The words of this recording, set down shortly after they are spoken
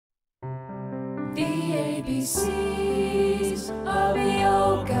ABCs of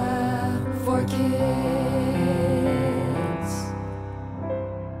Yoga for Kids.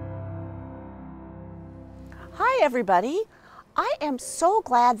 Hi everybody, I am so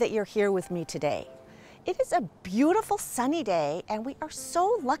glad that you're here with me today. It is a beautiful sunny day and we are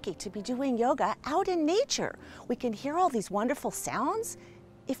so lucky to be doing yoga out in nature. We can hear all these wonderful sounds.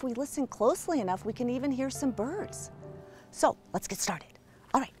 If we listen closely enough, we can even hear some birds. So let's get started.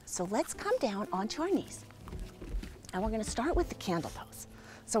 All right, so let's come down onto our knees. And we're going to start with the candle pose.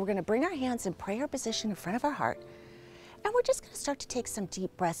 So we're going to bring our hands in prayer position in front of our heart. And we're just going to start to take some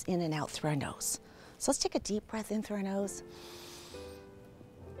deep breaths in and out through our nose. So let's take a deep breath in through our nose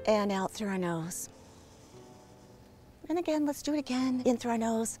and out through our nose. And again, let's do it again. In through our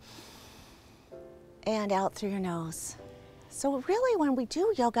nose and out through your nose. So really when we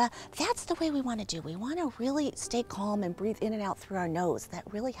do yoga, that's the way we want to do. We want to really stay calm and breathe in and out through our nose. That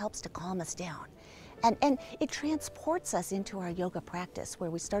really helps to calm us down. And it transports us into our yoga practice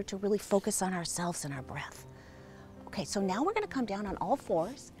where we start to really focus on ourselves and our breath. Okay, so now we're going to come down on all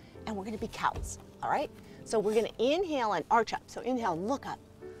fours and we're going to be cows, all right? So we're going to inhale and arch up. So inhale and look up.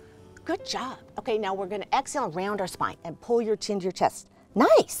 Good job. Okay, now we're going to exhale and round our spine and pull your chin to your chest.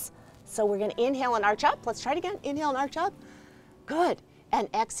 Nice. So we're going to inhale and arch up. Let's try it again. Inhale and arch up. Good. And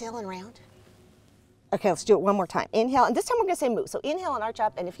exhale and round. Okay, let's do it one more time. Inhale, and this time we're going to say moo. So inhale and arch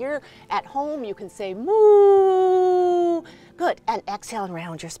up, and if you're at home, you can say moo. Good. And exhale and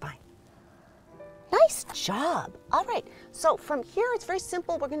round your spine. Nice job. All right. So from here, it's very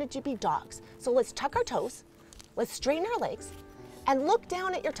simple. We're going to be dogs. So let's tuck our toes. Let's straighten our legs. And look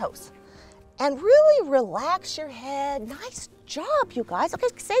down at your toes. And really relax your head. Nice job, you guys. Okay,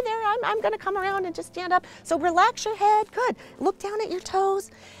 stay there. I'm going to come around and just stand up. So relax your head. Good. Look down at your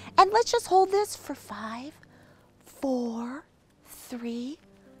toes. And let's just hold this for 5, 4, 3,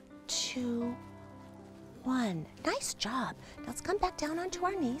 2, 1. Nice job. Now let's come back down onto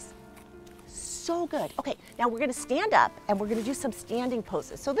our knees. So good. Okay, now we're going to stand up and we're going to do some standing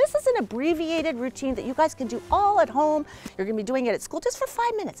poses. So this is an abbreviated routine that you guys can do all at home. You're going to be doing it at school just for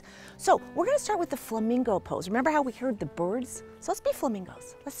 5 minutes. So we're going to start with the flamingo pose. Remember how we heard the birds? So let's be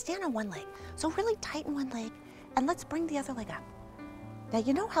flamingos. Let's stand on one leg. So really tighten one leg and let's bring the other leg up. Now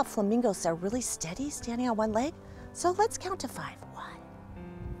you know how flamingos are really steady standing on one leg? So let's count to 5. 1,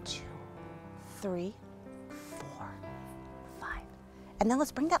 2, 3, 4, 5. And then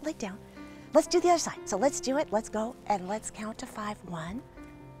let's bring that leg down. Let's do the other side. So let's do it. Let's go and let's count to 5. 1,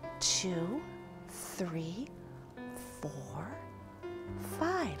 2, 3, 4,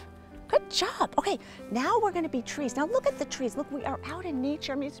 5. Good job. Okay, now we're going to be trees. Now look at the trees. Look, we are out in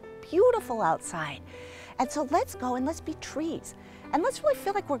nature. I mean, it's beautiful outside. And so let's go and let's be trees. And let's really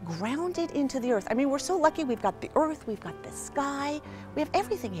feel like we're grounded into the earth. I mean, we're so lucky. We've got the earth. We've got the sky. We have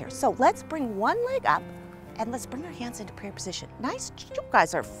everything here. So let's bring one leg up. And let's bring our hands into prayer position. Nice, you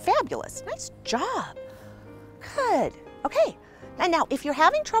guys are fabulous. Nice job. Good. Okay. And now, if you're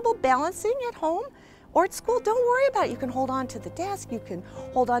having trouble balancing at home or at school, don't worry about it. You can hold on to the desk. You can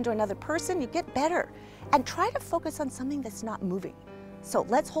hold on to another person. You get better. And try to focus on something that's not moving. So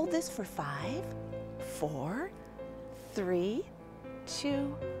let's hold this for 5, 4, 3,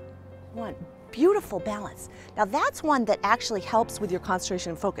 2, 1. Beautiful balance. Now that's one that actually helps with your concentration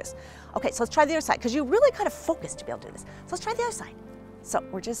and focus. Okay, so let's try the other side because you really got to focus to be able to do this. So let's try the other side. So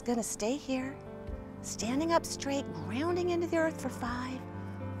we're just going to stay here, standing up straight, grounding into the earth for 5,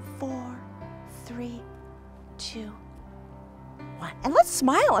 4, 3, 2, 1. And let's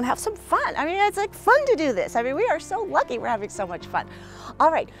smile and have some fun. I mean, it's like fun to do this. I mean, we are so lucky we're having so much fun.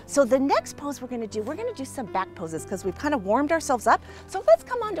 All right, so the next pose we're going to do some back poses because we've kind of warmed ourselves up. So let's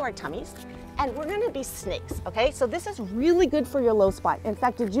come onto our tummies. And we're going to be snakes, okay? So this is really good for your low spine. In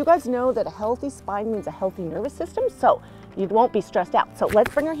fact, did you guys know that a healthy spine means a healthy nervous system? So you won't be stressed out. So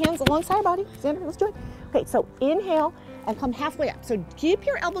let's bring our hands alongside our body. Sandra, let's do it. Okay, so inhale and come halfway up. So keep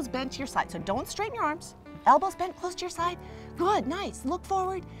your elbows bent to your side. So don't straighten your arms. Elbows bent close to your side. Good, nice. Look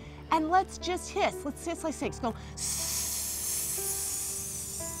forward. And let's just hiss. Let's hiss like snakes. Go.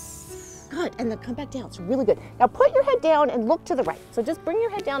 Good, and then come back down. It's really good. Now put your head down and look to the right. So just bring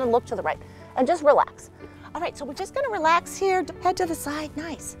your head down and look to the right. And just relax. All right, so we're just gonna relax here, head to the side,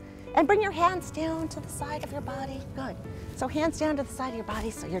 nice. And bring your hands down to the side of your body, good. So hands down to the side of your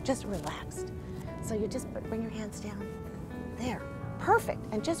body, so you're just relaxed. So you just bring your hands down, there, perfect.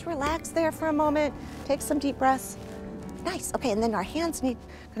 And just relax there for a moment, take some deep breaths. Nice, okay, and then our hands gonna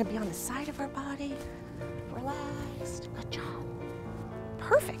be on the side of our body, relaxed, good job.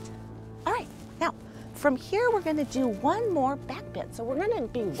 Perfect, all right, now, from here, we're gonna do one more back bend. So we're gonna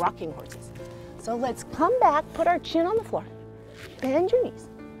be rocking horses. So let's come back, put our chin on the floor, bend your knees.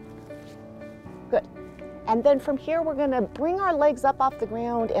 Good. And then from here, we're gonna bring our legs up off the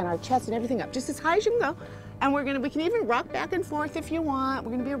ground and our chest and everything up, just as high as you can go. And we can even rock back and forth if you want.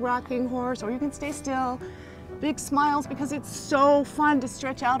 We're gonna be a rocking horse, or you can stay still. Big smiles, because it's so fun to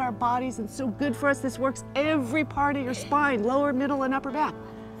stretch out our bodies and so good for us. This works every part of your spine, lower, middle, and upper back.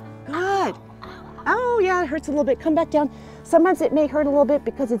 Good. Oh yeah, it hurts a little bit. Come back down. Sometimes it may hurt a little bit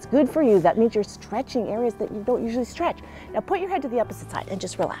because it's good for you. That means you're stretching areas that you don't usually stretch. Now put your head to the opposite side and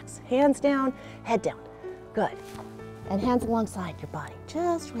just relax. Hands down, head down. Good. And hands alongside your body.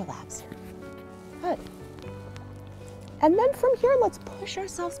 Just relax here. Good. And then from here, let's push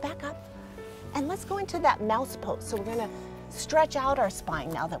ourselves back up. And let's go into that mouse pose. So we're gonna stretch out our spine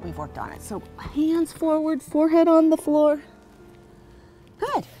now that we've worked on it. So hands forward, forehead on the floor.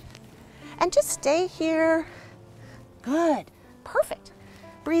 Good. And just stay here. Good. Perfect.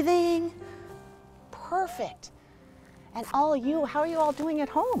 Breathing. Perfect. And all of you, how are you all doing at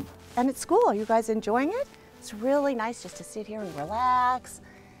home and at school? Are you guys enjoying it? It's really nice just to sit here and relax.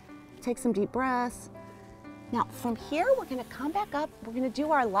 Take some deep breaths. Now from here, we're gonna come back up. We're gonna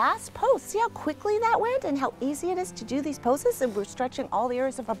do our last pose. See how quickly that went and how easy it is to do these poses, and we're stretching all the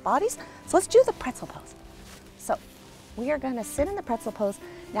areas of our bodies. So let's do the pretzel pose. So we are gonna sit in the pretzel pose.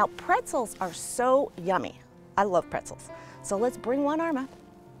 Now pretzels are so yummy. I love pretzels. So let's bring one arm up,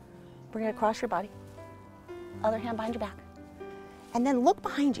 bring it across your body, other hand behind your back, and then look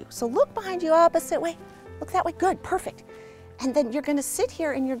behind you. So look behind you, opposite way. Look that way, good, perfect. And then you're gonna sit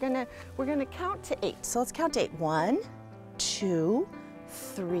here and we're gonna count to 8. So let's count to 8. 1, 2,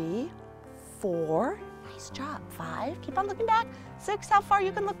 3, 4. Nice job. 5, keep on looking back. 6, how far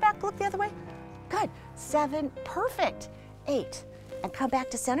you can look back, look the other way. Good. 7, perfect. 8, and come back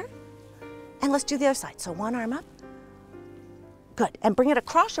to center. And let's do the other side. So one arm up. Good, and bring it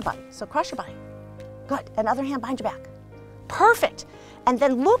across your body. So across your body. Good, and other hand behind your back. Perfect. And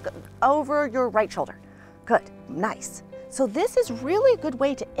then look over your right shoulder. Good, nice. So this is really a good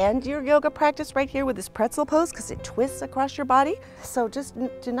way to end your yoga practice right here with this pretzel pose, because it twists across your body. So just do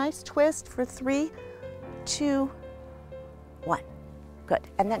a nice twist for 3, 2, 1. Good.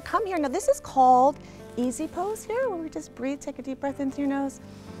 And then come here. Now this is called easy pose here, where we just breathe, take a deep breath in through your nose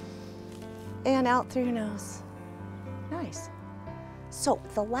and out through your nose. Nice. So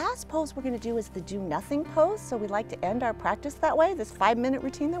the last pose we're going to do is the do nothing pose. So we like to end our practice that way, this 5-minute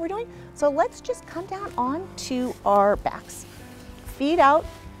routine that we're doing. So let's just come down onto our backs. Feet out,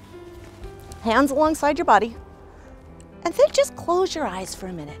 hands alongside your body, and then just close your eyes for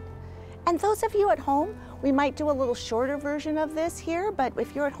a minute. And those of you at home, we might do a little shorter version of this here, but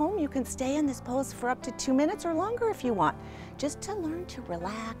if you're at home, you can stay in this pose for up to 2 minutes or longer if you want, just to learn to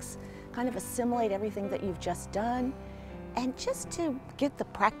relax, kind of assimilate everything that you've just done, and just to get the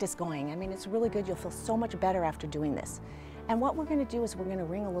practice going. I mean, it's really good. You'll feel so much better after doing this. And what we're gonna do is we're gonna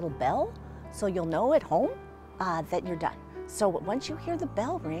ring a little bell so you'll know at home that you're done. So once you hear the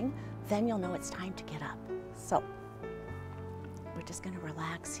bell ring, then you'll know it's time to get up. So we're just gonna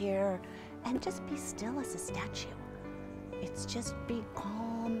relax here and just be still as a statue. It's just be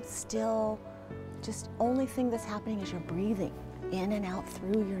calm, still. Just only thing that's happening is you're breathing in and out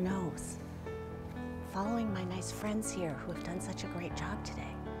through your nose, following my nice friends here who have done such a great job today.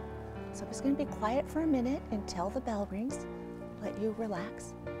 So I'm just going to be quiet for a minute until the bell rings. Let you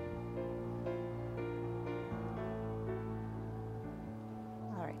relax.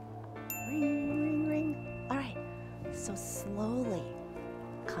 All right. Ring, ring, ring. All right. So slowly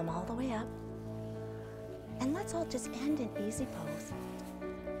come all the way up. And let's all just end in easy pose.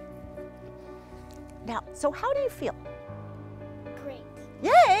 Now, so how do you feel? Great.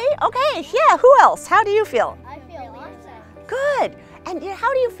 Yay! Okay, yeah, who else? How do you feel? I feel awesome. Good. And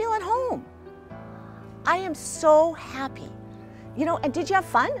how do you feel at home? I am so happy. You know, and did you have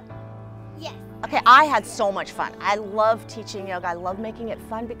fun? Yes. Okay, I had so much fun. I love teaching yoga. I love making it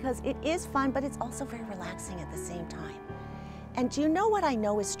fun because it is fun, but it's also very relaxing at the same time. And do you know what I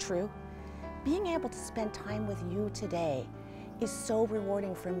know is true? Being able to spend time with you today is so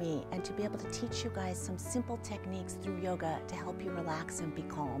rewarding for me, and to be able to teach you guys some simple techniques through yoga to help you relax and be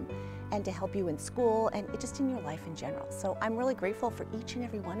calm, and to help you in school and just in your life in general. So I'm really grateful for each and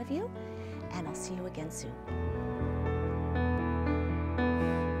every one of you, and I'll see you again soon.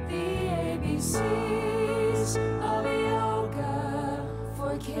 The ABC.